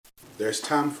there's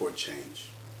time for a change.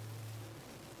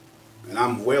 And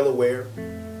I'm well aware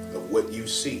of what you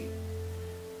see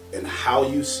and how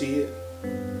you see it.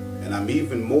 And I'm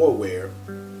even more aware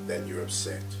that you're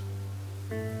upset.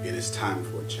 It is time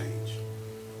for a change.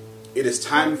 It is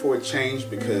time for a change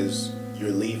because you're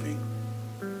leaving.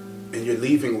 And you're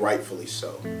leaving rightfully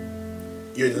so.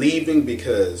 You're leaving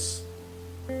because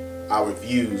our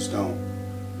views don't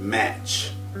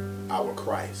match our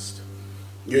Christ.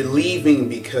 You're leaving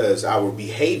because our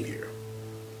behavior,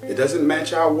 it doesn't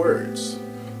match our words.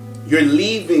 You're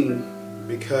leaving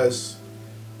because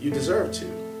you deserve to.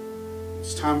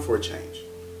 It's time for a change.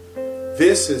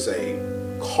 This is a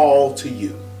call to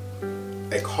you.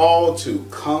 A call to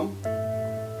come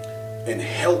and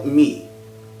help me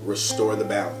restore the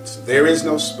balance. There is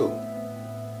no spoon.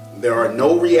 There are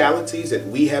no realities that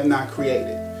we have not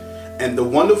created. And the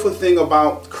wonderful thing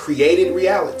about created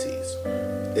realities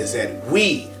is that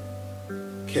we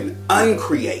can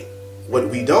uncreate what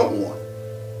we don't want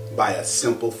by a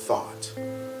simple thought.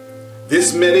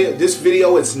 This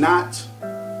video is not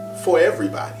for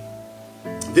everybody.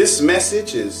 This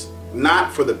message is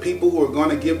not for the people who are going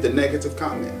to give the negative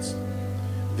comments.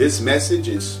 This message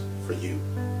is for you.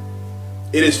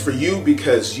 It is for you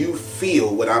because you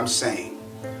feel what I'm saying.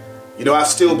 You know, I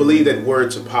still believe that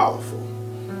words are powerful.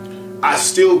 I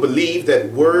still believe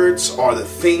that words are the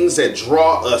things that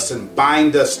draw us and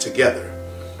bind us together.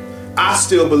 I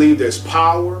still believe there's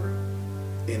power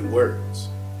in words.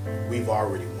 We've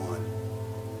already won.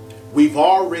 We've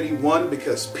already won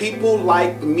because people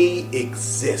like me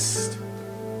exist.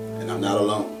 And I'm not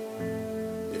alone.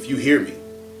 If you hear me,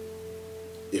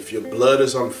 if your blood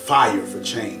is on fire for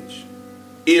change,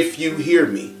 if you hear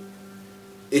me,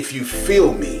 if you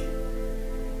feel me,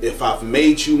 if I've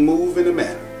made you move in a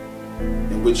manner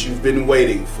in which you've been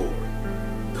waiting for,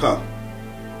 come.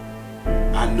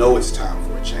 I know it's time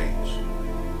for a change.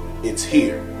 It's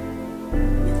here.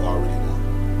 We've already won.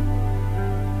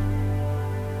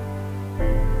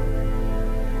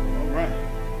 All right.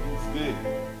 That's good.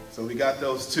 So we got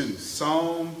those two.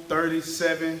 Psalm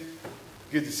 37.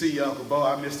 Good to see you, Uncle Bo.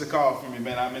 I missed a call from you,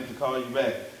 man. I meant to call you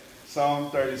back. Psalm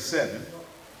 37.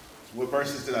 What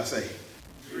verses did I say?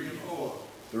 3 and 4.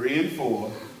 3 and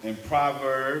 4. And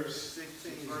Proverbs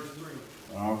 16, verse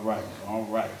 3. All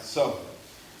right. So,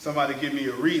 somebody give me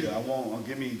a reader.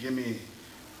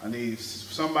 I need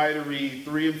somebody to read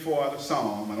 3 and 4 out of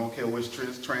Psalm. I don't care which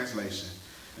translation.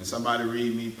 And somebody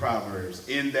read me Proverbs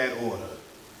in that order.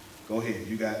 Go ahead.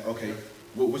 You got, okay.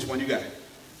 Which one you got?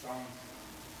 Psalm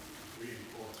 3 and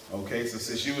 4. Okay, so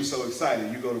since you were so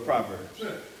excited, you go to Proverbs.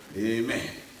 Sure. Amen.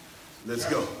 Let's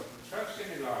go. Trust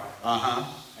in the Lord.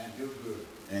 And do good.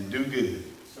 And do good.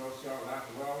 So shall thou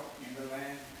dwell in the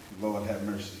land. Lord have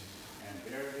mercy. And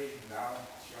verily thou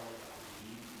shalt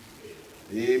be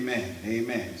fed.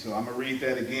 Amen. So I'm going to read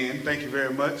that again. Thank you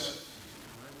very much.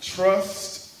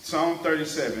 Trust, Psalm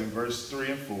 37, verse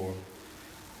 3 and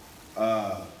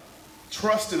 4.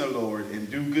 Trust in the Lord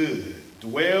and do good.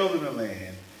 Dwell in the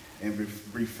land and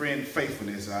befriend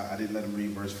faithfulness. I didn't let him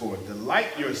read verse 4.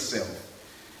 Delight yourself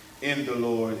in the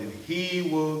Lord and he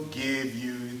will give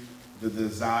you the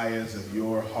desires of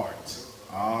your heart.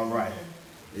 All right.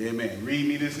 Amen. Read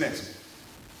me this next one.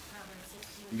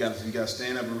 You got to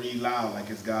stand up and read loud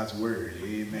like it's God's word.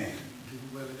 Amen.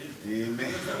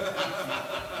 Amen.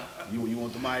 You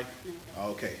want the mic?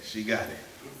 Okay, she got it.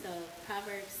 So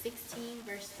Proverbs 16,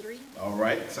 verse 3. All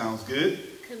right, sounds good.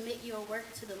 Commit your work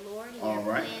to the Lord, and All your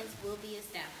right. plans will be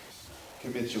established.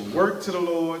 Commit your work to the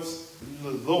Lord,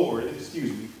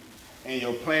 and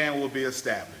your plan will be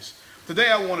established. Today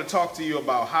I want to talk to you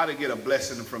about how to get a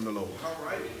blessing from the Lord. All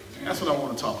right. That's what I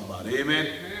want to talk about.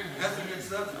 Amen. That's a good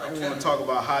subject. I want to talk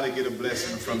about how to get a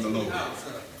blessing from the Lord.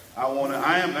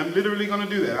 I'm literally going to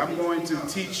do that. I'm going to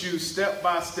teach you step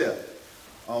by step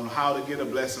on how to get a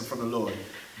blessing from the Lord.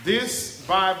 This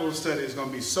Bible study is going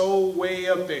to be so way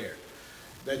up there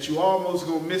that you almost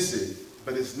going to miss it,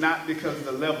 but it's not because of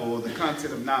the level or the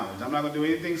content of knowledge. I'm not going to do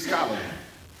anything scholarly.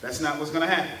 That's not what's going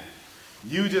to happen.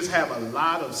 You just have a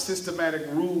lot of systematic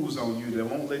rules on you that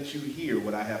won't let you hear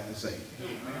what I have to say.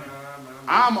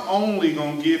 I'm only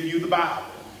going to give you the Bible.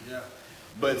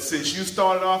 But since you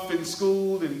started off in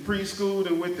school and preschool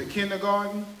and went to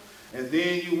kindergarten, and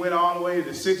then you went all the way to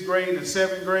the 6th grade and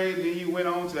 7th grade, then you went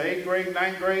on to the 8th grade,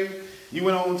 9th grade, you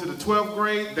went on to the 12th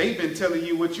grade, they've been telling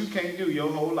you what you can't do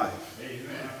your whole life.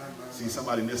 Amen. See,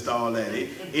 somebody missed all that.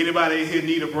 Anybody here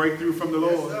need a breakthrough from the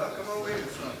Lord? Yes, come on with it,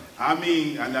 son. I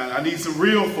mean, I need some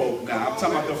real folk now. I'm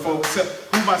talking about the folks,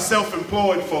 who my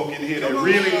self-employed folk in here that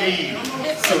really need.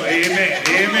 So, amen.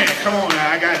 Come on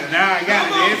now, I got it.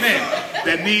 Amen.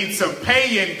 that needs some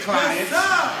paying clients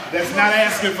that's not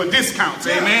asking for discounts.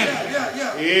 Amen.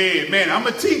 Amen. I'm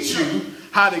going to teach you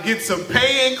how to get some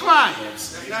paying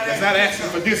clients that's not asking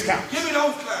for discounts. Give me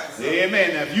those clients.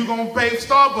 Amen. Now, if you're going to pay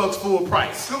Starbucks full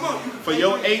price for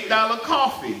your $8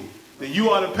 coffee, then you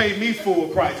ought to pay me full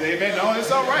price. Amen. No,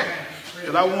 it's all right.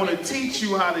 Because I want to teach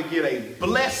you how to get a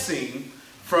blessing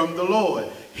from the Lord.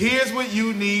 Here's what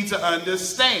you need to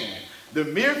understand. The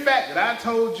mere fact that I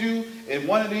told you in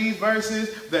one of these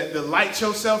verses that delight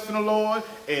yourself in the Lord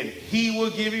and he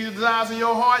will give you the desires of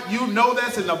your heart, you know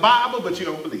that's in the Bible, but you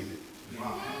don't believe it.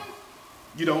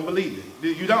 You don't believe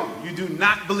it. You don't. You do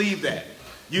not believe that.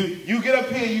 You get up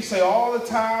here and you say all the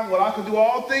time, well, I can do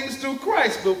all things through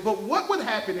Christ. But what would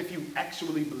happen if you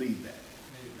actually believed that?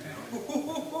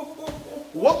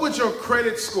 What would your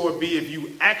credit score be if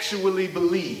you actually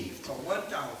believed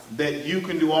that you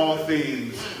can do all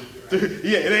things?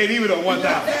 Yeah, it ain't even on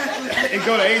 1,000. And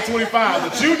go to 825.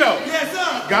 But you know,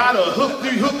 God will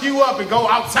hook you up and go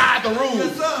outside the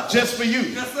rules just for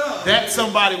you. That's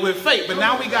somebody with faith. But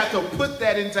now we got to put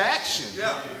that into action.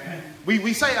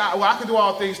 We say, well, I can do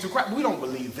all things through Christ. We don't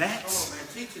believe that.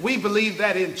 We believe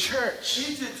that in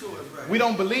church. We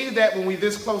don't believe that when we're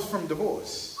this close from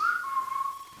divorce.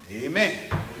 Amen.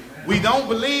 We don't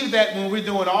believe that when we're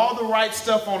doing all the right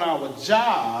stuff on our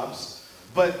jobs,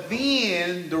 but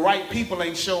then the right people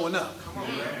ain't showing up.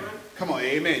 Come on,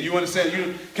 amen. You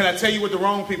understand? Can I tell you what the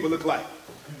wrong people look like?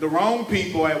 The wrong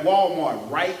people at Walmart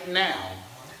right now,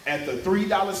 at the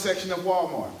 $3 section of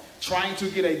Walmart, trying to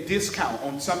get a discount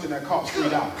on something that costs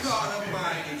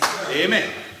 $3. Amen.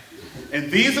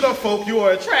 And these are the folk you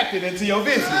are attracted into your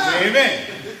business. Amen.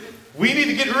 We need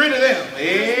to get rid of them.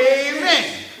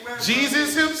 Amen.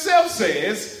 Jesus himself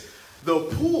says, the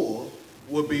poor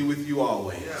will be with you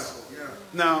always.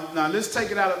 Now let's take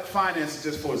it out of finances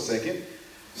just for a second.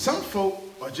 Some folk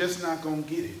are just not going to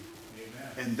get it.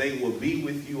 And they will be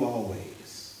with you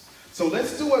always. So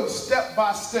let's do a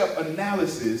step-by-step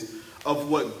analysis of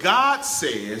what God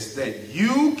says that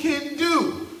you can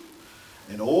do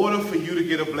in order for you to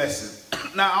get a blessing.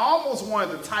 Now, I almost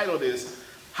wanted to title this,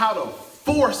 How to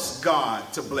Force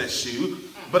God to Bless You,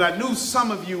 but I knew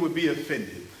some of you would be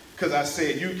offended because I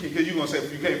said, because you're going to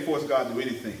say, you can't force God to do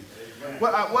anything.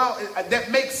 Well,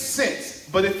 that makes sense,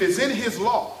 but if it's in his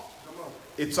law,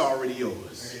 it's already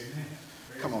yours.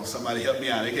 Come on, somebody help me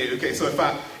out. Okay. So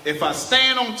if I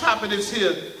stand on top of this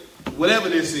here, whatever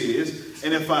this is,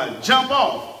 and if I jump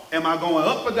off, am I going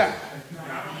up or down?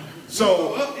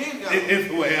 So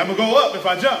I'm gonna go up if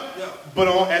I jump, but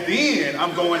at the end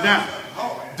I'm going down.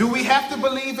 Do we have to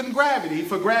believe in gravity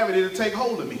for gravity to take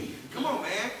hold of me? Come on,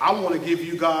 man. I want to give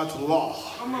you God's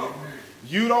law. Come on.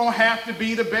 You don't have to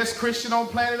be the best Christian on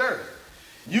planet Earth.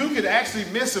 You could actually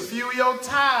miss a few of your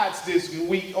tithes this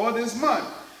week or this month.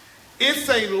 It's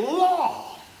a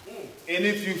law. And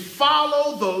if you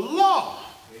follow the law,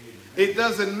 it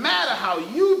doesn't matter how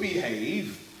you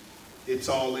behave. It's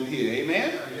all in here.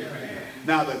 Amen?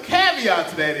 Now, the caveat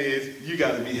to that is you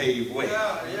got to behave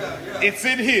well. It's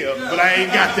in here, but I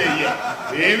ain't got there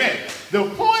yet. Amen. The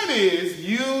point is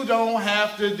you don't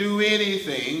have to do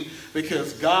anything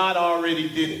because God already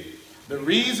did it. The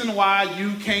reason why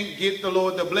you can't get the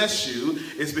Lord to bless you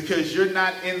is because you're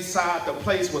not inside the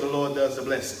place where the Lord does the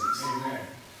blessings.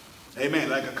 Amen.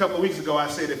 Like a couple of weeks ago, I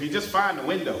said, if you just find a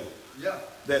window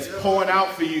that's pouring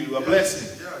out for you a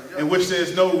blessing in which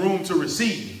there's no room to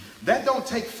receive, that don't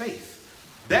take faith.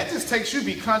 That just takes you to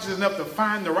be conscious enough to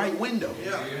find the right window.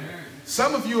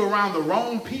 Some of you are around the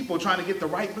wrong people trying to get the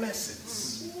right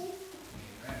blessings.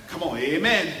 Come on,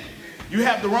 amen. You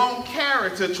have the wrong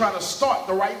character trying to start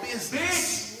the right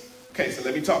business. Okay, so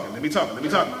let me talk.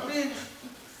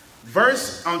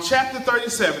 Verse on chapter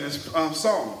 37 is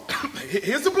Psalm.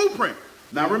 Here's the blueprint.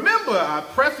 Now remember, I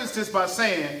prefaced this by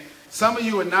saying some of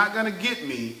you are not going to get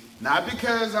me, not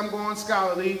because I'm going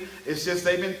scholarly. It's just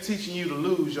they've been teaching you to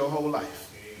lose your whole life.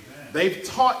 Amen. They've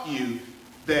taught you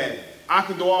that I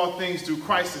can do all things through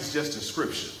Christ is just a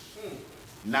scripture,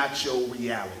 not your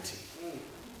reality.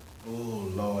 Oh,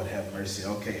 Lord, have mercy.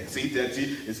 Okay, see,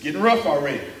 it's getting rough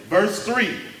already. Verse 3,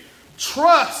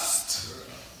 trust.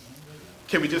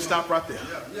 Can we just stop right there?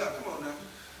 Yeah, come on now.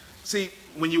 See,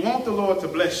 when you want the Lord to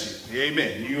bless you,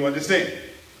 amen, you understand.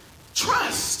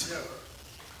 Trust.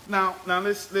 Now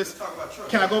let's talk about trust.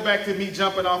 Can I go back to me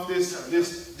jumping off this,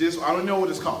 I don't know what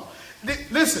it's called.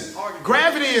 Listen,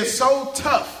 gravity is so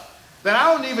tough that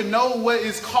I don't even know what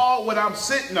it's called what I'm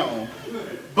sitting on.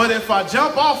 But if I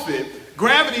jump off it,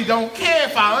 gravity don't care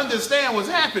if I understand what's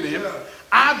happening.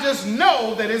 I just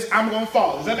know that I'm going to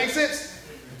fall. Does that make sense?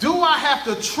 Do I have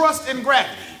to trust in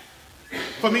gravity?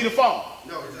 for me to fall.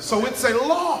 No, it doesn't. So it's a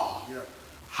law. Yeah.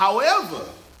 However,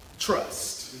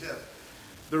 trust. Yeah.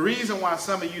 The reason why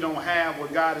some of you don't have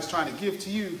what God is trying to give to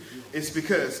you is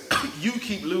because you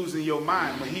keep losing your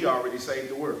mind when he already saved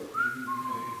the world.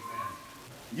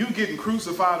 You getting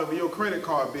crucified over your credit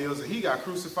card bills and he got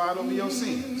crucified over your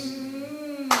sins.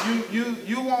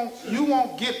 You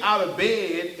won't get out of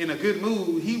bed in a good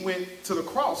mood. He went to the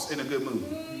cross in a good mood.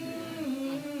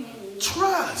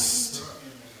 Trust.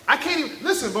 I can't even,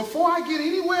 listen, before I get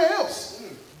anywhere else,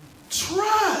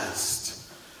 trust.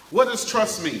 What does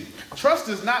trust mean? Trust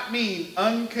does not mean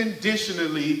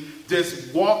unconditionally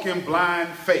just walk in blind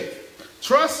faith.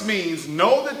 Trust means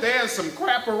know that there's some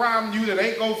crap around you that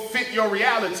ain't gonna fit your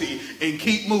reality and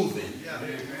keep moving.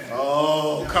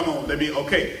 Oh, come on.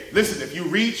 Okay, listen, if you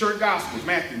read your Gospels,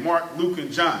 Matthew, Mark, Luke,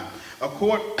 and John,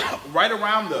 right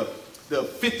around the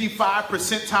 55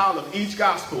 percentile of each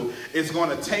Gospel is going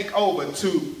to take over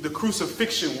to the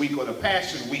crucifixion week or the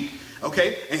Passion week.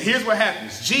 Okay, and here's what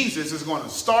happens. Jesus is going to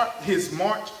start his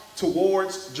march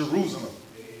towards Jerusalem.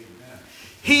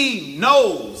 He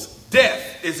knows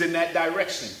death is in that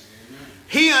direction.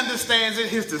 He understands it.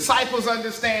 His disciples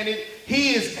understand it.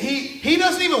 He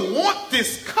doesn't even want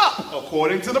this cup,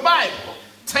 according to the Bible.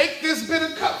 Take this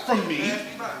bitter cup from me.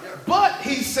 But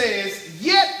he says,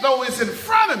 yet though it's in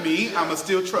front of me, I'ma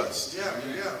still trust.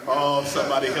 Oh,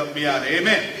 somebody help me out.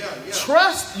 Amen.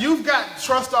 Trust, you've got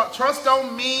trust. Trust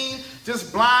don't mean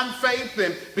just blind faith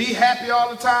and be happy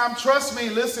all the time. Trust me,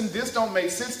 listen, this don't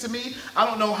make sense to me. I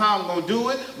don't know how I'm going to do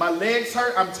it. My legs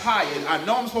hurt. I'm tired. I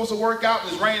know I'm supposed to work out.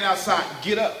 It's raining outside.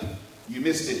 Get up. You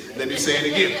missed it. Let me say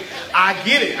it again. I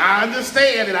get it. I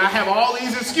understand it. I have all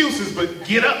these excuses, but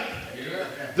get up.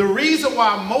 The reason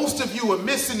why most of you are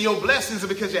missing your blessings is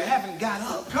because you haven't got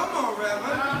up. Come on,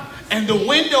 Reverend. And the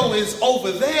window is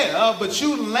over there, but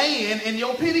you laying in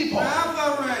your pity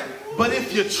party. But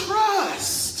if you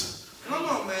trust, come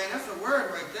on, man, that's a word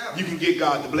right there. You can get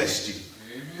God to bless you.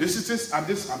 Amen.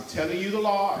 I'm telling you the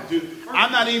law.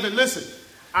 I'm not even, listen,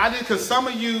 because some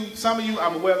of you,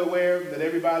 I'm well aware that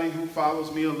everybody who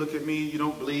follows me or look at me, you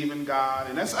don't believe in God.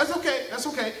 And that's okay. That's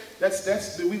okay.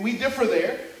 We differ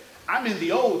there. I'm in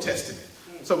the Old Testament.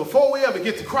 So before we ever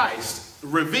get to Christ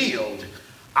revealed,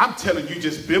 I'm telling you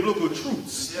just biblical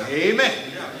truths. Yeah. Amen.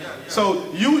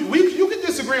 So you can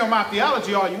disagree on my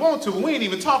theology all you want to, but we ain't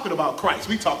even talking about Christ.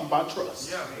 We talking about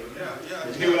trust.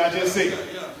 You hear what I just said?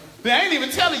 But I ain't even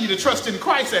telling you to trust in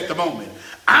Christ at the moment.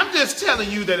 I'm just telling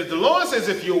you that if the Lord says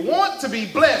if you want to be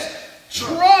blessed,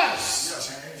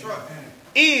 trust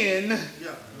in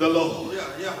the Lord.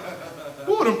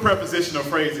 Ooh, them prepositional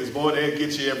phrases, boy, they'll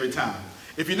get you every time.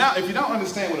 If you don't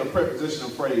understand what a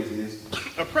prepositional phrase is,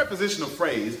 a prepositional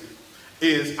phrase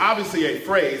is obviously a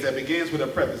phrase that begins with a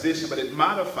preposition, but it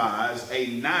modifies a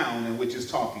noun in which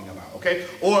it's talking about, okay?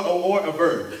 Or a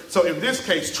verb. So in this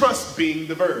case, trust being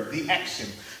the verb, the action.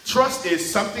 Trust is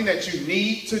something that you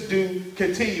need to do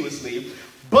continuously,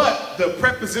 but the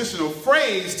prepositional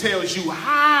phrase tells you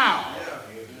how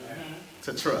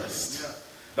to trust.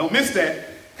 Don't miss that.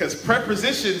 Because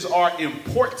prepositions are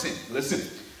important. Listen,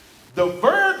 the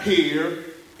verb here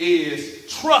is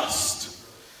trust.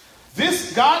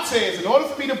 This, God says, in order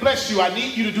for me to bless you, I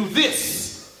need you to do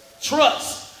this.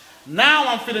 Trust. Now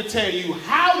I'm going to tell you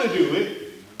how to do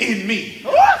it in me.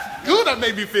 Oh, good, that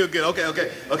made me feel good.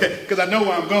 Okay. Because I know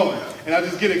where I'm going. And I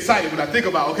just get excited when I think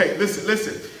about, okay, listen.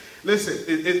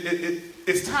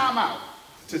 It's time out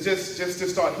to just to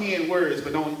start hearing words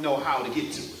but don't know how to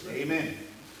get to it. Amen.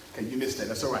 Okay, you missed that.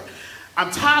 That's all right.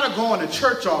 I'm tired of going to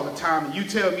church all the time and you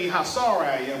tell me how sorry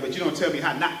I am, but you don't tell me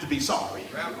how not to be sorry.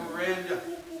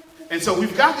 And so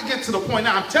we've got to get to the point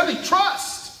now. I'm telling you,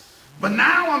 trust. But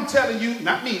now I'm telling you,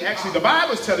 not me, actually the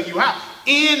Bible's telling you how.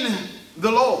 In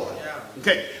the Lord.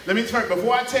 Okay, let me turn,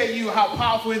 before I tell you how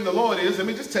powerful in the Lord is, let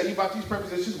me just tell you about these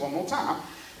prepositions one more time.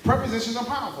 Prepositions are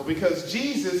powerful because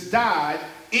Jesus died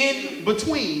in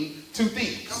between two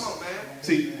things. Come on, man.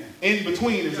 See, in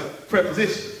between is a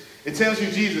preposition. It tells you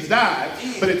Jesus died,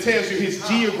 but it tells you his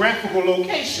geographical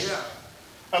location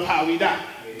of how he died.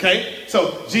 Okay?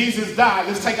 So Jesus died.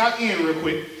 Let's take out in real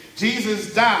quick.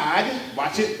 Jesus died,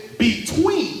 watch it,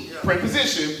 between,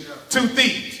 preposition, two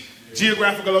things.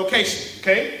 Geographical location.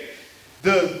 Okay?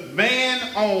 The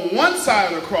man on one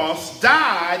side of the cross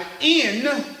died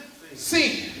in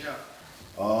sin.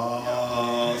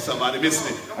 Oh, somebody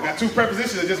missing it. I got two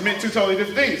prepositions that just meant two totally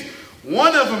different things.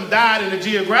 One of them died in a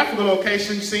geographical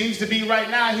location, seems to be right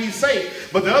now he's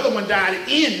safe. But the other one died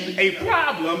in a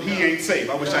problem, he ain't safe.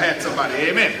 I wish I had somebody,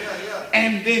 amen.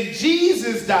 And then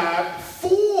Jesus died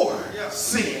for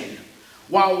sin.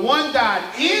 While one died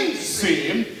in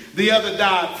sin, The other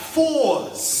died for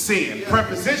sin.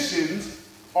 Prepositions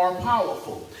are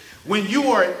powerful. When you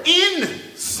are in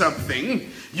something,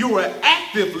 you are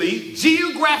actively,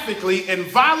 geographically, and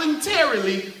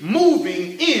voluntarily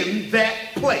moving in that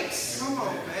place. Come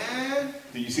on, man.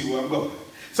 Do you see where I'm going?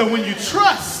 So when you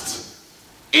trust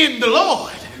in the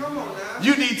Lord, Come on now.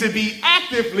 you need to be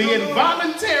actively and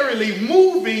voluntarily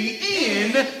moving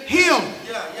in Him.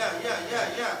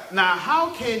 Yeah. Now, how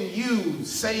can you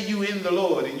say you in the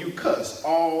Lord and you cuss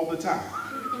all the time?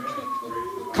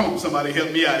 Come on, somebody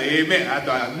help me out. Amen.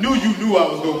 I knew you knew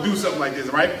I was going to do something like this,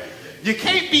 right? You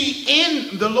can't be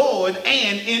in the Lord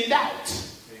and in doubt.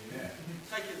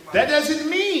 That doesn't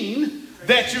mean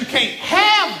that you can't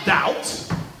have doubt,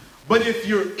 but if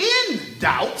you're in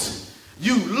doubt,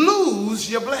 you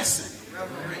lose your blessing.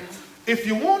 If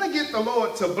you want to get the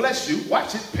Lord to bless you,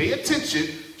 watch it, pay attention,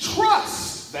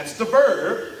 trust, that's the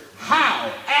verb,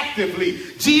 how, actively,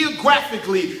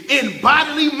 geographically, in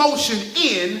bodily motion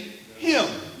in Him.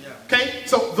 Okay,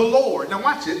 so the Lord, now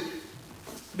watch it,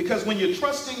 because when you're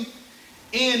trusting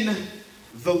in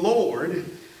the Lord,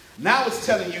 now it's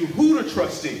telling you who to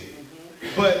trust in.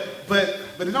 But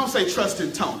it don't say trust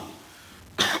in Tony.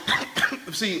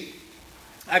 See,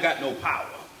 I got no power.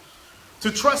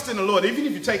 To trust in the Lord, even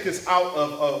if you take this out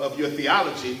of your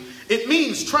theology, it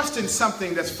means trust in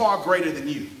something that's far greater than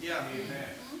you. Yeah.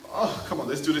 Oh, come on,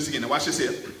 let's do this again. Now watch this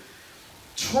here.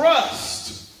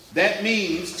 Trust, that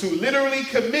means to literally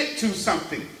commit to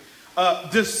something.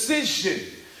 Decision.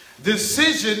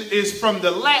 Decision is from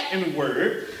the Latin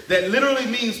word that literally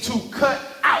means to cut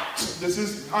out. This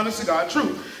is honest to God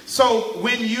truth. So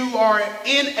when you are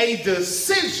in a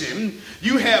decision,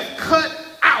 you have cut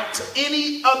out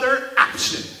any other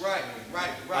option. Right.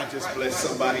 I just bless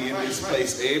somebody in this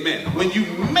place. Amen. When you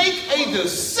make a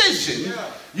decision,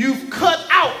 you've cut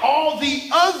out all the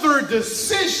other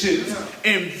decisions,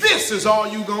 and this is all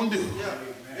you're going to do.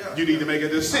 You need to make a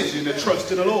decision to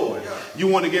trust in the Lord. You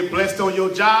want to get blessed on your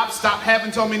job? Stop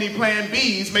having so many plan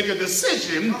Bs. Make a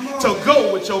decision to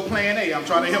go with your plan A. I'm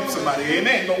trying to help somebody.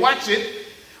 Amen. But watch it.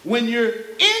 When you're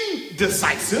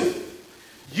indecisive,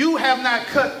 you have not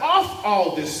cut off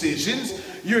all decisions.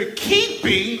 You're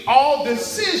keeping all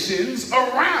decisions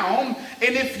around.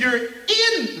 And if you're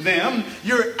in them,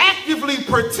 you're actively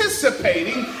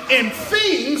participating in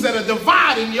things that are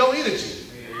dividing your energy.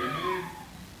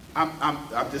 I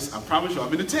promise you,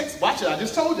 I'm in the text. Watch it. I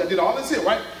just told you. I did all this here,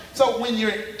 right? So when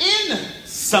you're in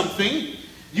something,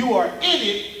 you are in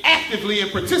it actively and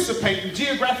participating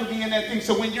geographically in that thing.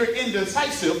 So when you're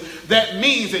indecisive, that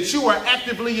means that you are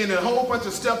actively in a whole bunch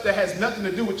of stuff that has nothing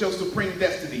to do with your supreme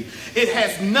destiny. It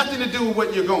has nothing to do with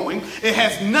what you're going. It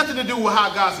has nothing to do with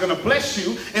how God's going to bless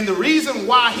you. And the reason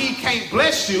why He can't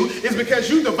bless you is because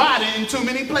you divided in too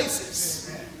many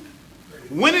places.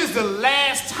 When is the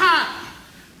last time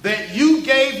that you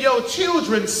gave your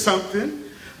children something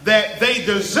that they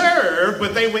deserve,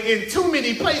 but they were in too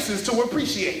many places to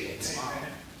appreciate it?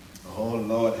 Oh,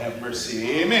 Lord, have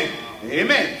mercy. Amen.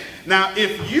 Amen. Now,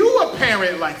 if you a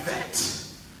parent like that,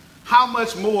 how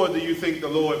much more do you think the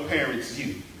Lord parents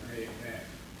you? Amen.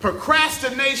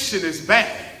 Procrastination is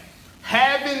bad.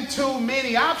 Having too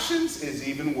many options is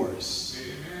even worse.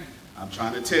 Amen. I'm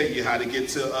trying to tell you how to get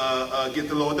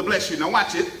the Lord to bless you. Now,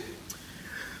 watch it.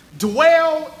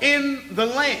 Dwell in the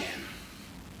land,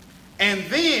 and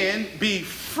then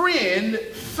befriend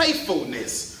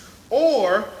faithfulness,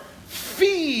 or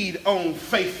feed on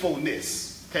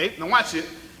faithfulness. Okay, now watch it.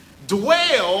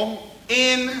 Dwell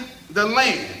in the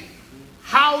land.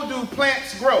 How do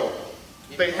plants grow?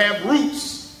 They have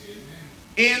roots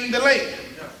in the land.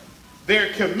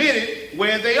 They're committed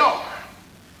where they are.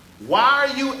 Why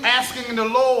are you asking the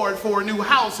Lord for a new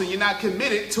house and you're not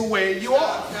committed to where you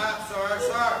are?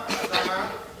 Sorry.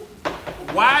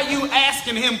 Why are you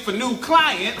asking Him for new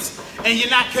clients and you're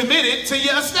not committed to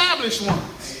your established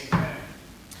ones?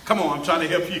 Come on, I'm trying to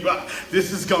help you out.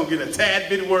 This is going to get a tad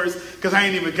bit worse because I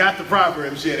ain't even got the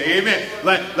Proverbs yet. Amen.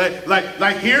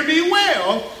 Like, hear me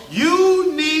well.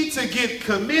 You need to get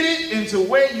committed into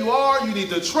where you are. You need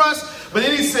to trust. But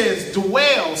then He says,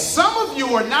 dwell. Some of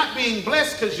you are not being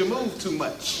blessed because you move too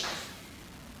much.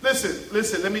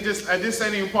 Listen, let me this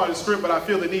ain't even part of the script, but I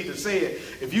feel the need to say it.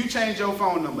 If you change your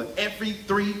phone number every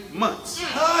 3 months,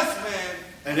 Man.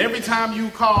 and every time you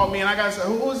call me and I gotta say,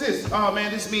 who is this? Oh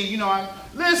man, this me,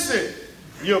 listen,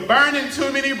 you're burning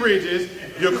too many bridges.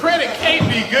 Your credit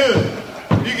can't be good.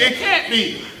 It can't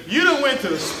be. You done went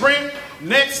to Sprint,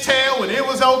 Nextel when it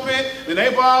was open, then they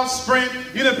bought Sprint.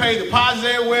 You done paid deposits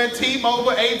everywhere,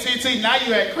 T-Mobile, AT&T. Now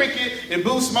you at Cricket and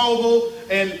Boost Mobile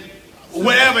and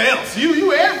whatever else.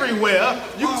 You everywhere.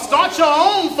 You can start your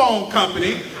own phone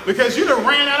company. Because you done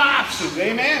ran out of options.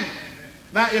 Amen.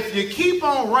 Now, if you keep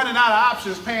on running out of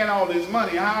options, paying all this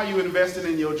money, how are you investing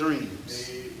in your dreams?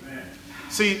 Amen.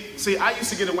 See, I used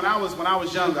to get it when I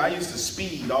was younger. I used to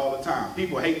speed all the time.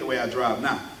 People hate the way I drive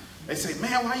now. They say,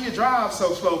 man, why you drive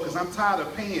so slow? Because I'm tired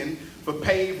of paying for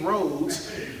paved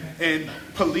roads and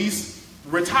police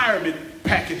retirement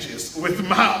packages with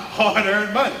my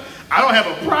hard-earned money. I don't have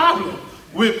a problem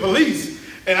with police,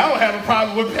 and I don't have a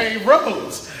problem with paved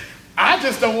roads. I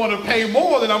just don't want to pay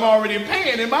more than I'm already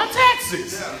paying in my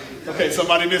taxes. Okay,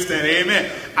 somebody missed that.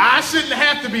 Amen. I shouldn't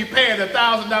have to be paying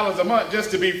 $1,000 a month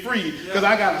just to be free because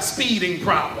I got a speeding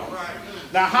problem.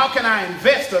 Now, how can I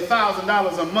invest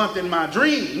 $1,000 a month in my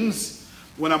dreams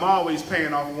when I'm always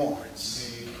paying off warrants?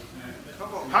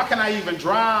 How can I even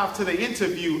drive to the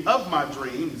interview of my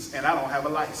dreams and I don't have a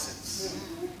license?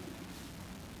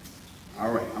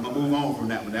 All right, I'm going to move on from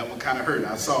that one. That one kind of hurt.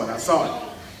 I saw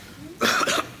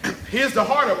it. Here's the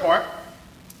harder part.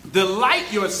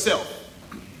 Delight yourself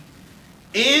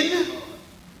in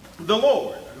the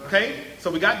Lord. Okay? So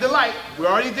we got delight. We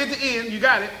already did the end. You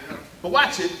got it. But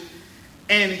watch it.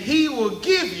 And he will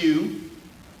give you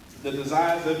the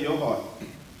desires of your heart.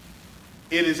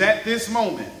 It is at this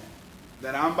moment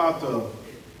that I'm about to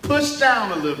push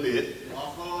down a little bit,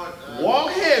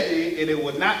 walk heavy, and it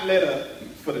will not let up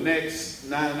for the next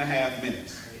 9.5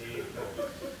 minutes.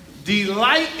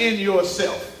 Delight in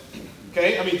yourself.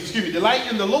 Okay,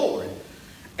 delight in the Lord,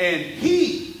 and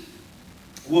he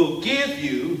will give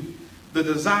you the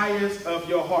desires of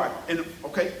your heart. And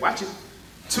okay, watch it.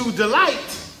 To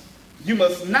delight, you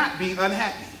must not be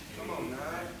unhappy. Come on,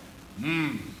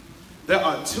 now. There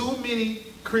are too many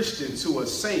Christians who are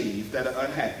saved that are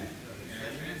unhappy.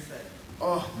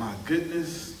 Oh my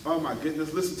goodness.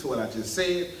 Listen to what I just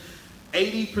said.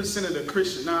 80% of the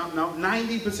Christians,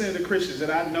 90% of the Christians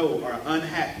that I know are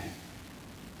unhappy.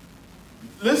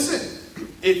 Listen,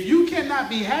 if you cannot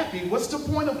be happy, what's the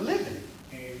point of living?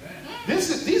 Amen.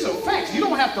 These are facts. You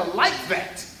don't have to like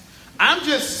that. I'm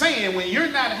just saying, when you're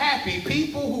not happy,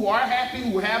 people who are happy,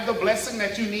 who have the blessing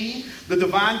that you need, the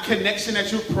divine connection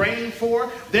that you're praying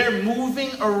for, they're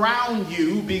moving around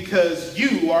you because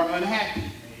you are unhappy.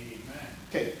 Amen.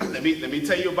 Okay, let me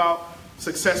tell you about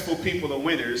successful people and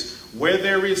winners. Where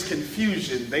there is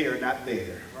confusion, they are not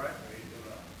there. Right.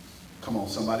 Come on,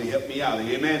 somebody help me out.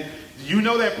 Amen. You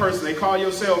know that person. They call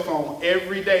your cell phone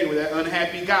every day with that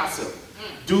unhappy gossip.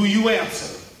 Do you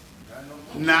answer?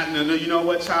 No, you know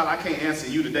what, child? I can't answer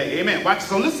you today. Amen. Watch.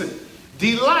 So listen.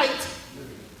 Delight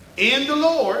in the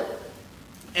Lord,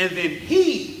 and then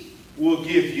he will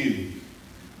give you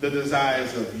the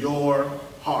desires of your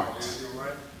heart.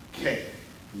 Okay.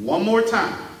 One more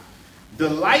time.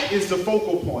 Delight is the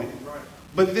focal point,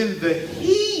 but then the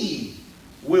he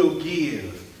will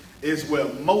give is where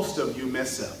most of you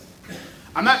mess up.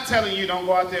 I'm not telling you don't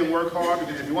go out there and work hard,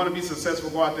 because if you want to be successful,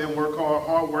 go out there and work hard.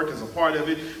 Hard work is a part of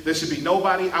it. There should be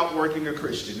nobody outworking a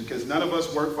Christian, because none of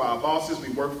us work for our bosses.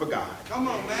 We work for God. Come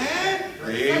on, man.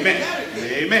 Amen.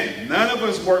 Amen. None of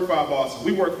us work for our bosses.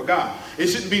 We work for God. It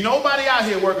shouldn't be nobody out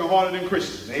here working harder than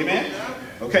Christians. Amen.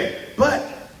 Okay. But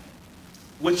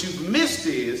what you've missed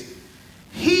is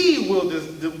he will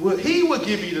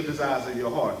give you the desires of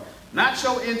your heart. Not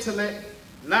your intellect,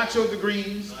 not your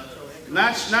degrees,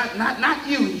 not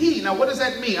you, he. Now, what does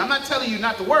that mean? I'm not telling you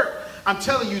not to work. I'm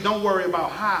telling you don't worry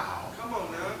about how. Come on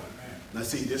now. Now,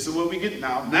 see, this is what we get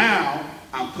now. Now,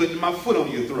 I'm putting my foot on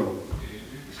your throat.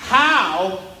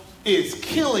 How is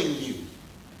killing you.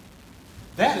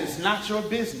 That is not your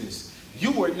business.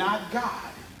 You are not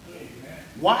God.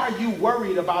 Why are you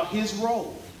worried about his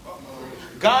role?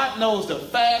 God knows the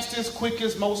fastest,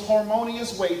 quickest, most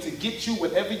harmonious way to get you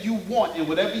whatever you want and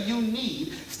whatever you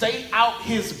need. Stay out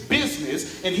his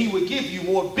business, and he will give you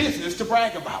more business to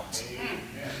brag about.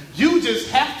 You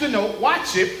just have to know,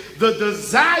 watch it, the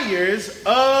desires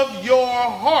of your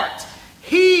heart.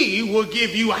 He will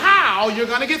give you how you're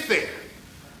going to get there.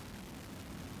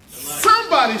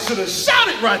 Somebody should have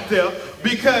shouted right there,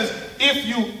 because if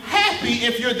you're happy,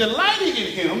 if you're delighting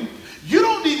in him, you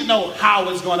don't need to know how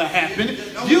it's going to happen.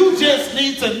 You just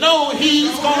need to know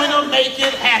he's going to make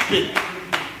it happen.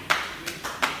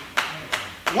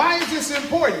 Why is this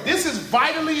important? This is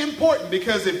vitally important,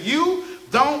 because if you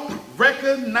don't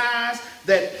recognize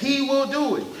that he will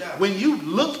do it, when you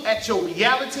look at your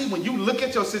reality, when you look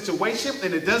at your situation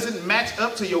and it doesn't match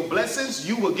up to your blessings,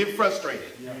 you will get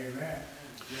frustrated.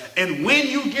 And when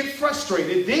you get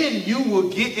frustrated, then you will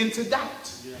get into doubt.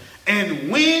 And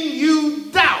when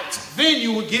you doubt, then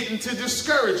you will get into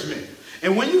discouragement.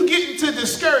 And when you get into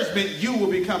discouragement, you will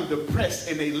become depressed.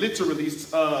 And they literally,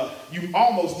 you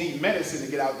almost need medicine to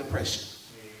get out of depression.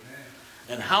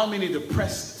 And how many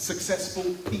depressed, successful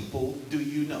people do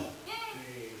you know?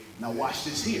 Now watch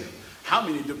this here. How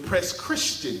many depressed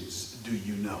Christians do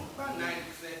you know? About 90%.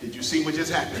 Did you see what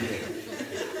just happened there?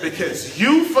 Because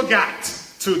you forgot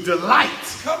to delight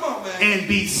Come on, man. and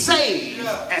be saved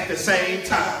at the same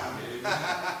time.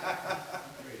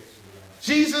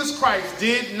 Jesus Christ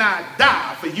did not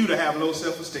die for you to have low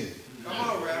self-esteem. Come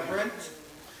on, Reverend.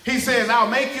 He says, I'll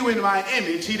make you in my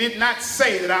image. He did not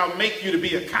say that I'll make you to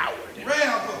be a coward.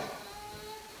 Rebel.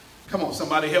 Come on,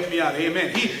 somebody help me out.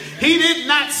 Amen. He did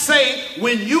not say,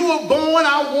 when you were born,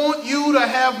 I want you to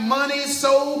have money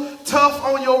so tough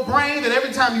on your brain that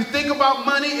every time you think about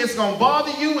money, it's going to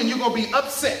bother you and you're going to be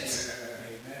upset.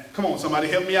 Amen. Come on, somebody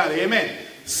help me out. Amen.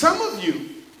 Some of you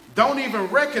don't even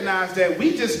recognize that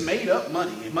we just made up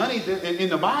money. Money in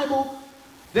the Bible,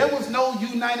 there was no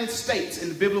United States in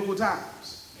the biblical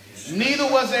times. Neither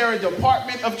was there a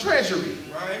Department of Treasury.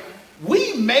 Right.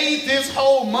 We made this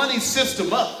whole money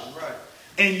system up.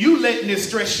 And you letting it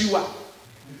stress you out.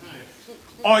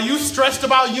 Are you stressed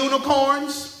about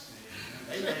unicorns?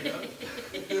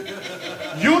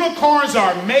 Unicorns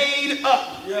are made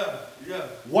up. Yeah.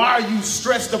 Why are you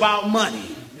stressed about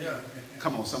money? Yeah.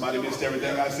 Come on, somebody missed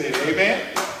everything I said. Amen.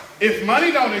 If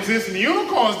money don't exist and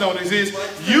unicorns don't exist,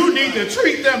 you need to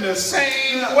treat them the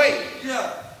same way.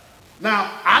 Yeah.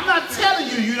 Now, I'm not telling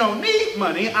you you don't need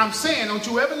money. I'm saying don't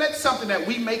you ever let something that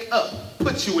we make up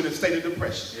put you in a state of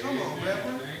depression. Come on,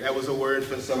 Reverend. That was a word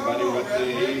for somebody right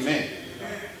there. Amen.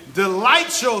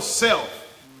 Delight yourself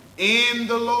in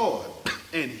the Lord,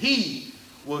 and he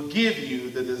will give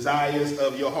you the desires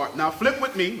of your heart. Now flip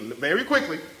with me very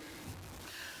quickly.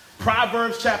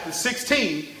 Proverbs chapter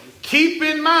 16. Keep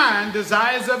in mind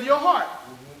desires of your heart.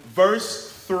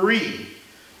 Verse 3.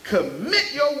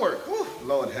 Commit your work,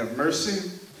 Lord have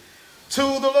mercy, to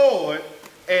the Lord,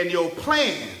 and your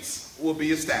plans will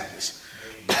be established.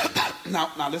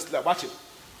 Now let's watch it.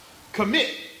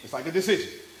 Commit. It's like a decision.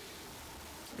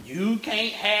 You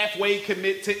can't halfway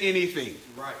commit to anything.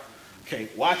 Right. Okay,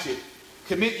 watch it.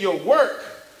 Commit your work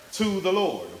to the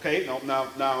Lord. Okay,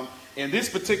 now, in this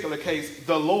particular case,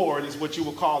 the Lord is what you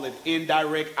would call an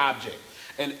indirect object.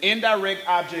 An indirect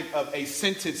object of a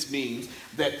sentence means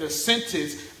that the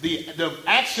sentence, the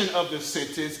action of the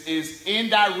sentence is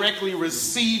indirectly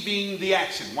receiving the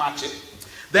action. Watch it.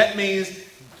 That means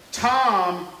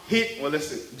Tom hit,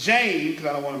 Jane, because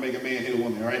I don't want to make a man hit a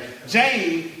woman, all right?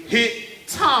 Jane hit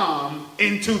Tom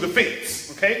into the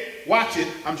fence, okay? Watch it.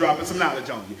 I'm dropping some knowledge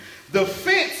on you. The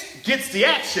fence gets the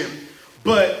action,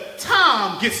 but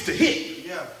Tom gets to hit.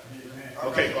 Yeah.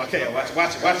 Okay, watch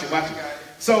it.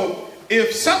 So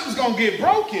if something's going to get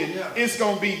broken, it's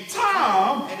going to be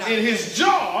Tom in his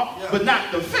jaw, but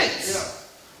not the fence.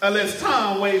 Unless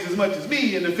Tom weighs as much as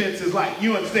me and the fence is light.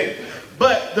 You understand?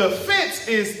 But the fence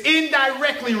is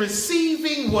indirectly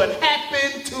receiving what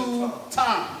happened to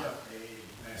Tom.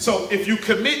 So if you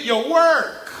commit your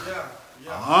work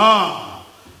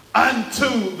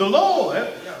unto the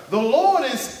Lord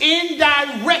is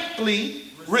indirectly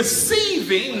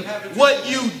receiving what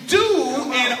you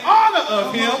do in honor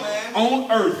of him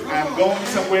on earth. I'm going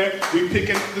somewhere. We're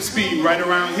picking up the speed right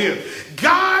around here.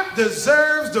 God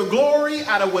deserves the glory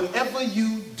out of whatever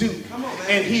you do.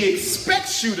 And he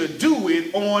expects you to do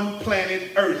it on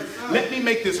planet earth. Let me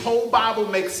make this whole Bible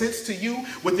make sense to you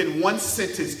within one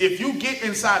sentence. If you get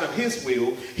inside of his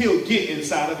will, he'll get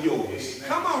inside of yours.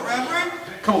 Come on, Reverend.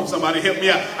 Come on, somebody help me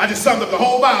out. I just summed up the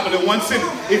whole Bible in one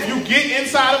sentence. If you get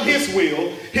inside of his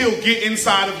will, he'll get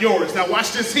inside of yours. Now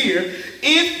watch this here.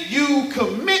 If you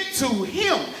commit to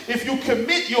him, if you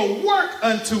commit your work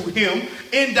unto him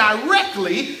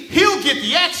indirectly, he'll get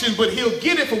the action, but he'll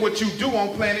get it for what you do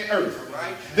on planet earth.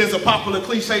 Right. There's a popular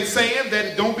cliche saying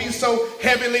that don't be so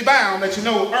heavenly bound that you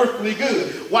know earthly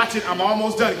good. Watch it. I'm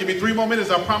almost done. Give me 3 more minutes.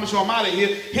 I promise you I'm out of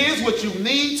here. Here's what you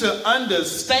need to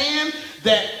understand,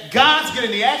 that God's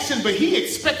getting the action, but he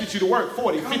expected you to work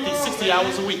 40, 50, 60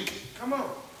 hours a week. Come on.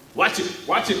 Watch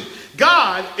it.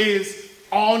 God is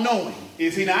all-knowing,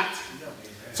 is he not?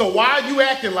 So why are you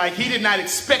acting like he did not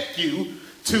expect you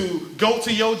to go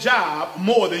to your job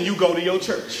more than you go to your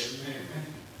church?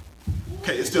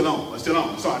 Okay, it's still on. So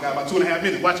I got about 2.5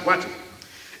 minutes. Watch it.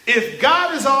 If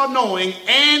God is all-knowing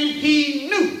and he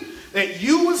knew that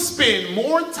you would spend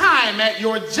more time at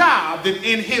your job than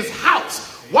in his house,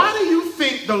 why do you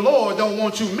think the Lord don't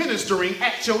want you ministering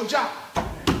at your job?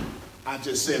 I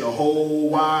just said a whole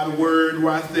wide word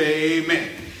right there. Amen.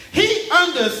 He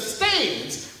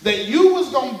understands that you was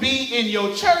going to be in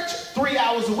your church 3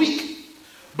 hours a week,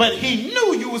 but he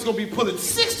knew you was going to be pulling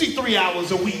 63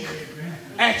 hours a week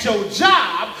at your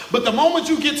job. But the moment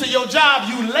you get to your job,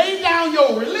 you lay down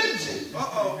your religion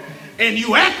and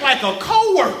you act like a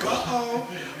co-worker.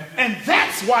 And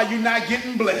that's why you're not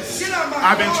getting blessed.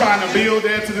 I've been trying to build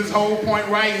that to this whole point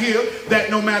right here,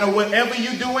 that no matter whatever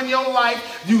you do in your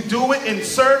life, you do it in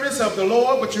service of the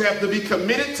Lord, but you have to be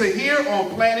committed to here on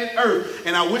planet Earth.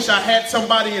 And I wish I had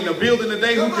somebody in the building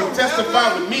today who can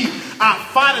testify with me. I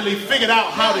finally figured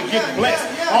out how to get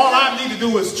blessed. All I need to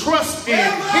do is trust in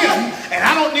Him, and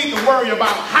I don't need to worry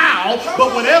about how,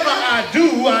 but whatever I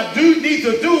do need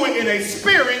to do it in a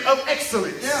spirit of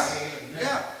excellence.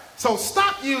 Yeah. So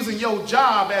stop using your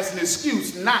job as an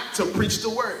excuse not to preach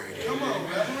the word.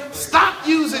 Stop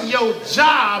using your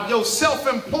job, your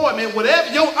self-employment,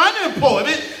 whatever, your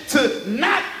unemployment, to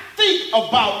not think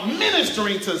about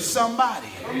ministering to somebody.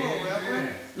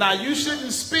 Now, you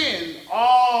shouldn't spend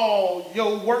all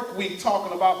your work week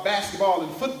talking about basketball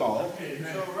and football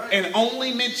and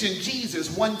only mention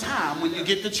Jesus one time when you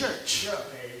get to church.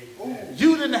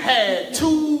 You done had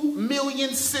 2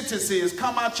 million sentences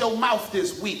come out your mouth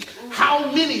this week.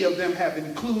 How many of them have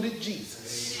included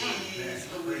Jesus?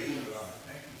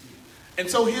 And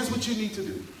so here's what you need to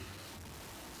do.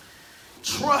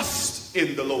 Trust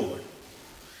in the Lord.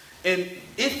 And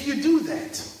if you do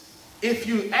that, if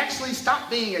you actually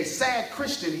stop being a sad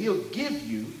Christian, He'll give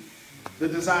you the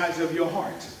desires of your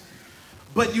heart.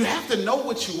 But you have to know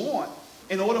what you want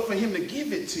in order for Him to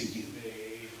give it to you.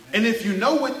 And if you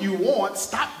know what you want,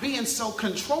 stop being so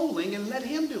controlling and let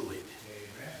Him do it.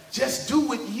 Amen. Just do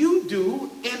what you do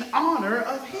in honor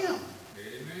of Him.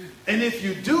 Amen. And if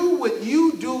you do what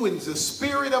you do in the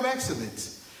spirit of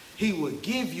excellence, He will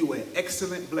give you an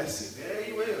excellent blessing. Yeah,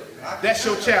 He will. That's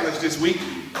your challenge this week.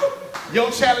 Your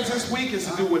challenge this week is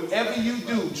to do whatever you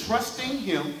do, trusting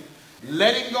Him,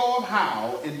 letting go of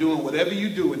how, and doing whatever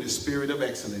you do in the spirit of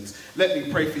excellence. Let me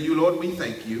pray for you, Lord. We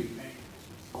thank you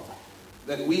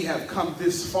that we have come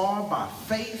this far by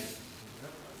faith,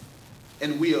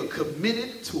 and we are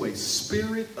committed to a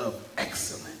spirit of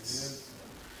excellence.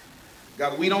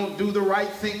 God, we don't do the right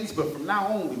things, but from now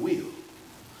on we will.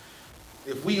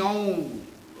 If we own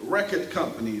record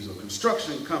companies or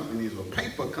construction companies or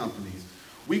paper companies,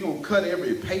 we're going to cut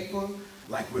every paper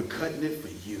like we're cutting it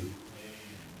for you.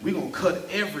 We're going to cut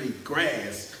every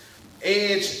grass,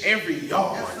 edge every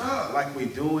yard like we're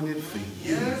doing it for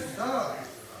you. Yes, sir.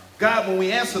 God, when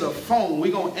we answer the phone,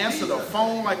 we're going to answer the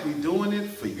phone like we're doing it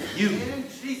for you. In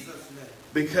Jesus' name.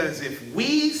 Because if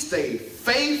we stay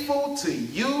faithful to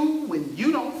you when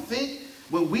we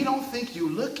don't think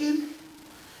you're looking,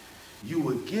 you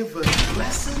will give us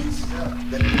blessings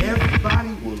that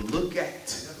everybody will look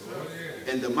at.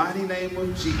 In the mighty name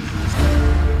of Jesus.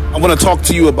 I want to talk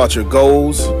to you about your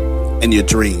goals and your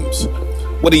dreams.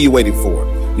 What are you waiting for?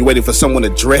 You waiting for someone to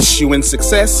dress you in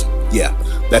success? Yeah,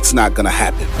 that's not gonna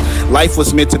happen. Life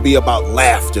was meant to be about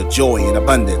laughter, joy, and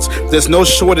abundance. There's no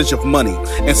shortage of money,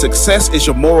 and success is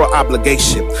your moral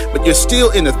obligation, but you're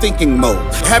still in the thinking mode.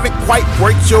 You haven't quite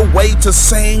worked your way to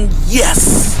saying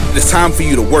yes. It's time for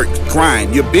you to work,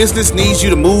 grind. Your business needs you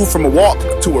to move from a walk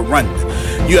to a run.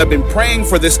 You have been praying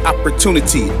for this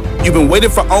opportunity. You've been waiting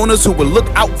for owners who will look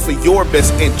out for your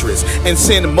best interests and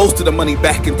send most of the money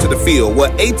back into the field.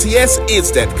 Well, ATS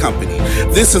is that company.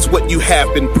 This is what you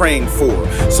have been praying for.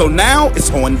 So now it's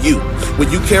on you. Will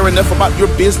you care enough about your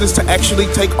business to actually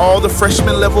take all the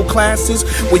freshman level classes?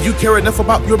 Will you care enough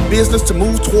about your business to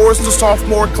move towards the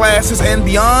sophomore classes and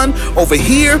beyond? Over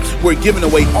here, we're giving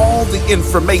away all the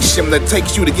information that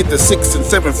takes you to get to 6 and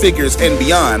 7 figures and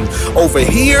beyond. Over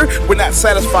here, we're not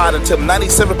satisfied until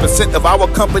 97% of our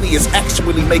company is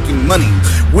actually making money.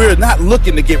 We're not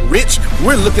looking to get rich.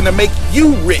 We're looking to make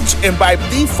you rich. And by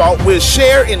default, we'll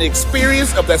share an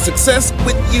experience of that success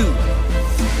with you.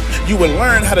 You will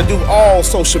learn how to do all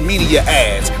social media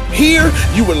ads. Here,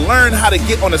 you will learn how to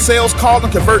get on a sales call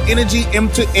and convert energy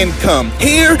into income.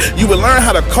 Here, you will learn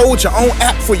how to code your own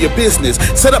app for your business,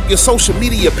 set up your social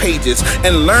media pages,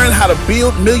 and learn how to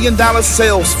build $1 million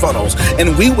sales funnels.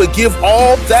 And we will give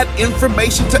all that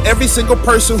information to every single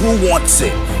person who wants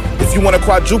it. If you want to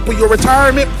quadruple your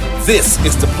retirement, this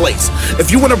is the place.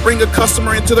 If you want to bring a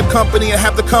customer into the company and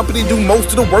have the company do most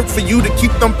of the work for you to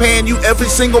keep them paying you every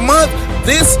single month,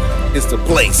 this is the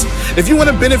place. If you want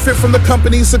to benefit from the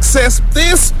company's success,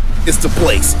 this is the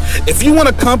place. If you want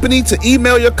a company to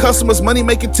email your customers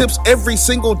money-making tips every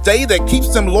single day that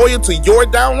keeps them loyal to your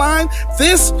downline,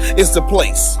 this is the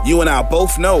place. You and I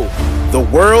both know the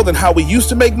world and how we used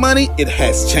to make money, it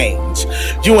has changed.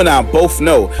 You and I both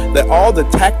know that all the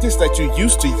tactics that you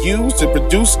used to use to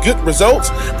produce good results,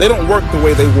 they don't work the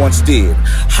way they once did.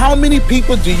 How many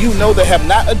people do you know that have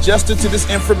not adjusted to this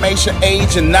information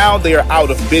age and now they are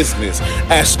out of business?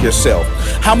 Ask yourself,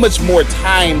 how much more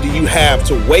time do you have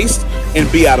to waste and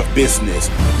be out of business?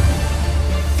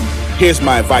 Here's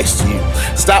my advice to you.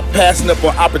 Stop passing up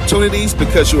on opportunities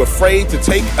because you're afraid to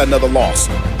take another loss.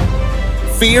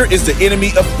 Fear is the enemy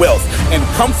of wealth, and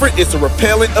comfort is the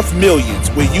repellent of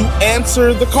millions. Will you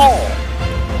answer the call?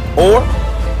 Or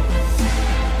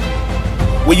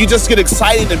will you just get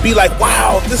excited and be like,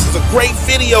 wow, this is a great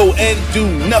video, and do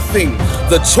nothing?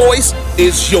 The choice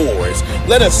is yours.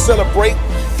 Let us celebrate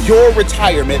your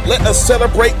retirement. Let us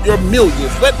celebrate your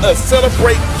millions. Let us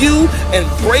celebrate you and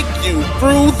break you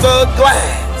through the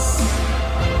glass.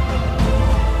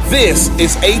 This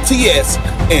is ATS,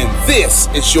 and this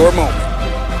is your moment.